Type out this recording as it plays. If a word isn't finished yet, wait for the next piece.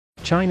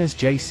China's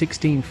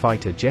J-16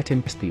 fighter jet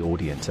impressed the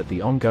audience at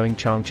the ongoing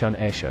Changchun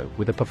Airshow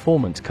with a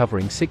performance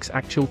covering 6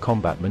 actual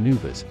combat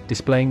maneuvers,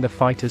 displaying the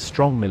fighter's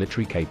strong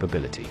military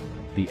capability.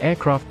 The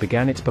aircraft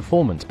began its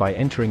performance by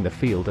entering the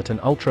field at an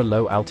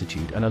ultra-low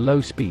altitude and a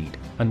low speed,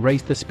 and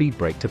raised the speed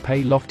brake to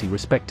pay lofty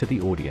respect to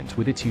the audience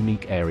with its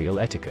unique aerial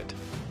etiquette.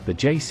 The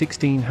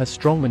J-16 has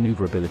strong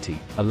maneuverability,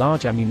 a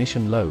large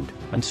ammunition load,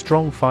 and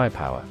strong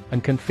firepower,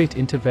 and can fit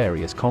into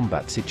various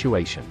combat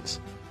situations.